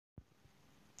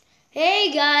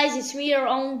Hey guys, it's me, your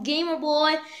own Gamer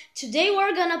Boy. Today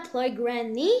we're gonna play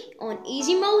Granny on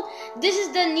easy mode. This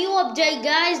is the new update,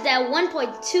 guys, that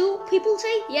 1.2 people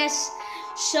say. Yes.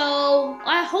 So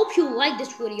I hope you like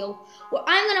this video. Well,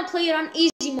 I'm gonna play it on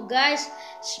easy mode, guys,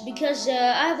 because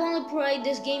I've only played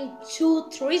this game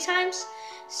 2-3 times.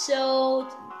 So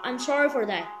I'm sorry for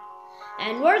that.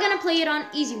 And we're gonna play it on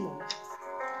easy mode,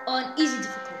 on easy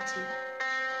difficulty.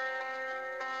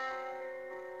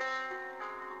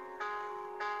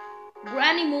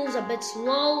 Granny moves a bit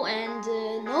slow and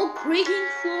no creaking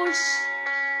floors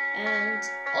and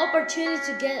opportunity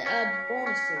to get a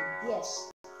bonus thing.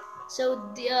 Yes.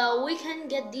 So we can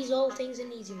get these all things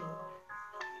in easy mode.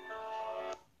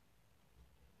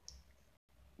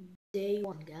 Day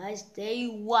 1, guys. Day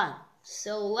 1.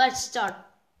 So let's start.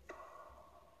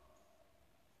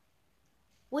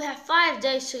 We have 5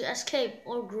 days to escape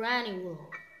or Granny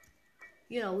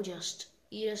will, just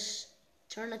eat us,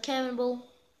 turn a cannibal.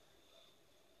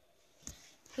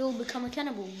 He'll become a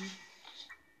cannibal.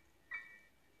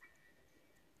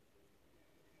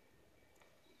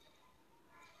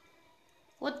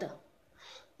 What the?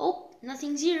 Oh,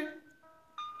 nothing's here.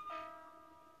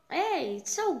 Hey,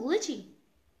 it's so glitchy.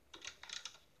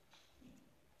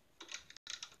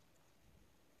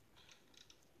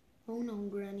 Oh no,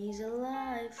 Granny's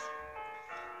alive.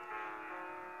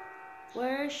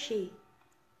 Where is she?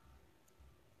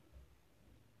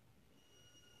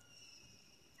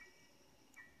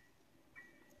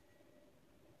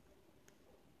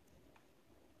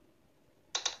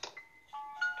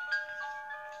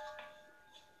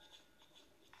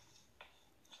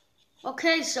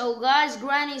 Okay, so guys,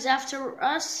 Granny's after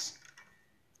us.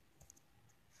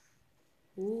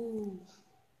 Ooh.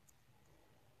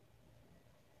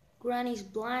 Granny's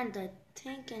blind, I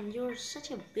think, and you're such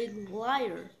a big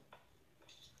liar.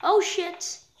 Oh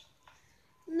shit!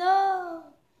 No!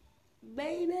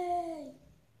 Baby!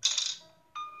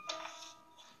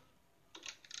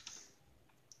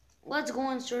 Let's go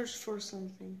and search for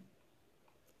something.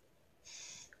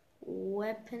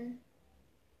 Weapon.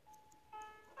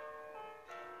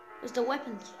 Where's the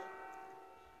weapon key?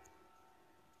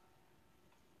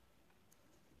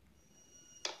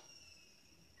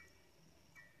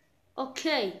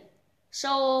 Okay,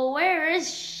 so where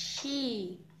is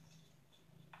she?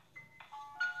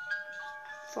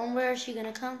 From where is she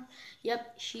gonna come?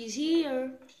 Yep, she's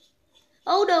here.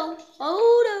 Oh no,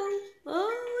 oh no,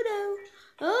 oh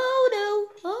no, oh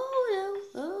no, oh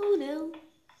no, oh no.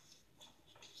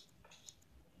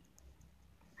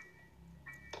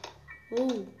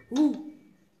 Oh, ooh.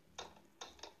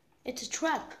 It's a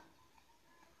trap.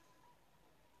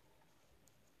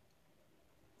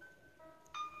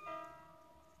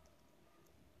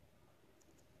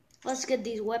 Let's get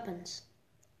these weapons.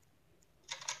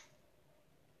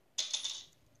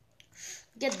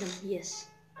 Get them, yes.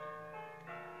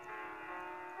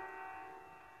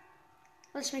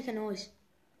 Let's make a noise.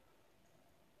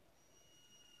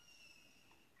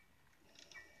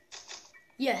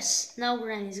 Yes, now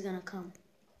Granny's gonna come.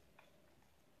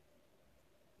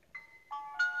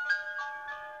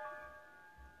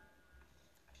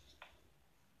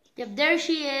 Yep, there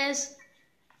she is.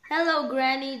 Hello,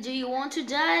 Granny. Do you want to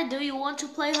die? Do you want to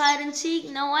play hide and seek?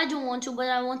 No, I don't want to, but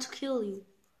I want to kill you.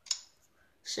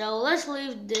 So let's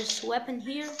leave this weapon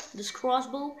here, this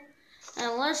crossbow,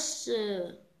 and let's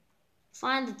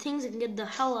find the things and get the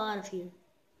hell out of here.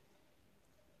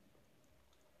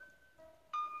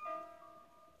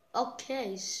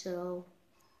 Okay, so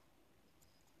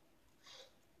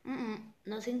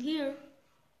nothing here.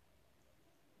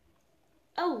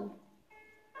 Oh,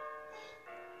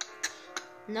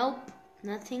 nope,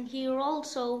 nothing here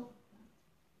also.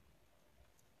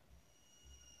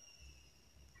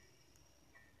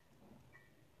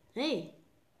 Hey,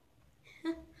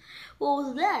 what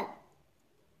was that?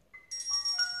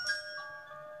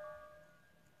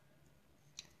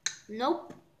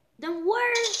 Nope. Then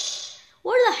where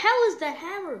the hell is that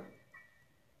hammer?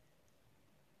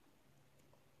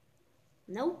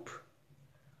 Nope.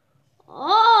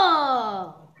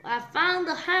 Oh, I found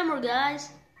the hammer, guys.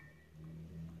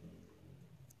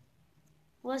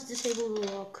 Let's disable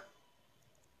the lock.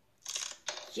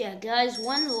 Yeah, guys,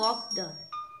 one lock done.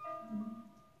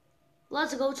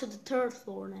 Let's go to the 3rd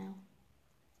floor now.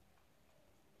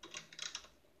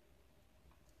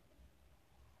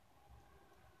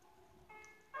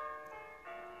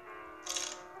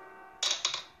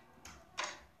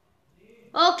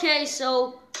 Okay,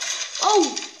 so,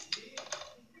 oh,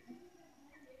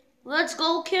 let's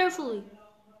go carefully.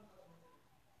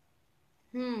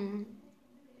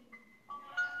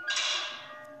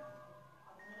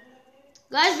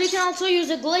 Guys, we can also use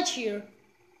a glitch here.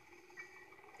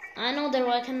 I know that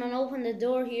I cannot open the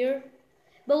door here,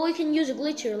 but we can use a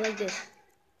glitcher like this.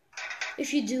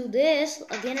 If you do this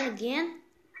again and again,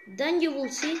 then you will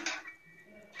see.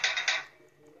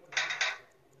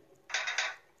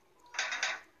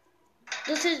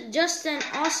 This is just an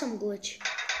awesome glitch.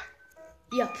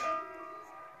 Yup.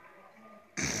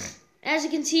 As you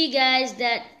can see, guys,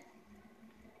 that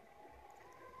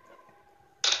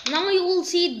now you will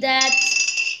see that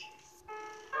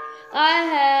I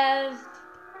have.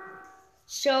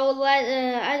 So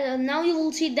now you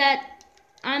will see that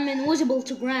I'm invisible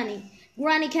to Granny.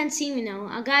 Granny can't see me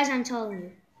now, guys. I'm telling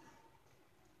you.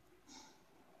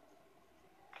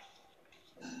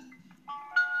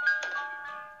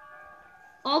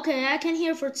 Okay, I can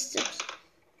hear footsteps.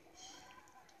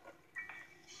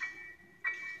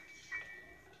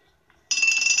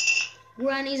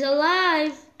 Granny's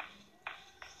alive.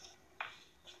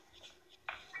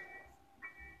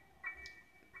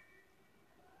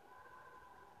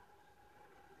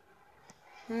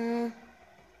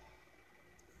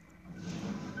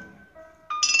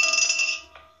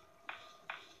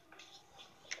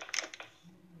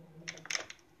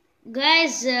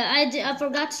 Guys, I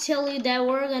forgot to tell you that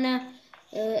we're gonna.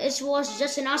 It was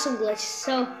just an awesome glitch,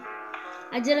 so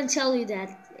I didn't tell you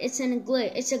that. It's a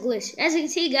glitch. As you can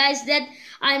see, guys, that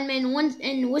I'm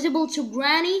invisible to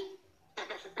Granny,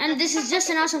 and this is just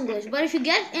an awesome glitch. But if you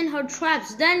get in her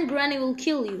traps, then Granny will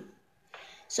kill you.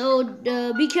 So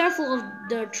be careful of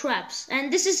the traps.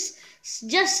 And this is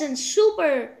just a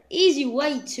super easy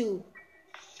way to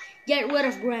get rid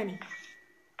of Granny.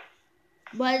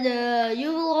 But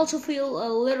you will also feel a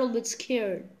little bit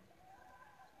scared.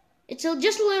 It's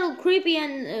just a little creepy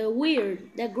and weird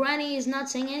that Granny is not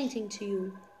saying anything to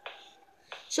you.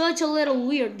 So it's a little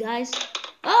weird, guys.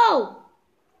 Oh!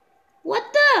 What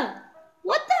the?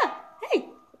 Hey!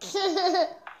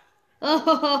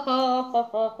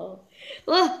 Oh!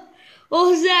 What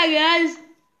was that, guys?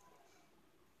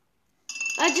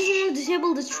 I just want to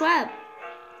disable the trap.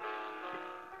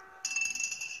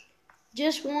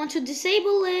 Just want to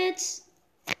disable it.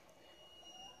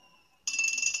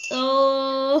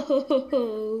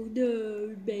 Oh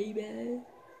no, baby.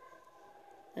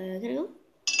 Can I go?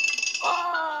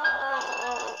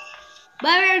 Oh.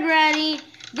 Bye, Granny.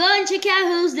 Go and check out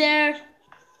who's there.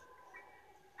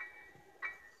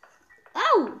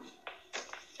 Oh.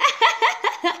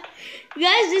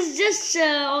 Guys, this is just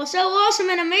so awesome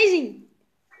and amazing.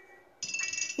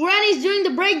 Granny's doing the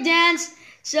breakdance.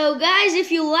 So guys,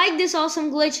 if you like this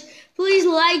awesome glitch, please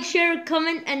like, share,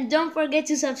 comment, and don't forget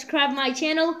to subscribe my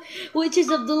channel, which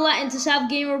is Abdullah and Tasab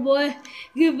Gamer Boy.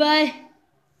 Goodbye.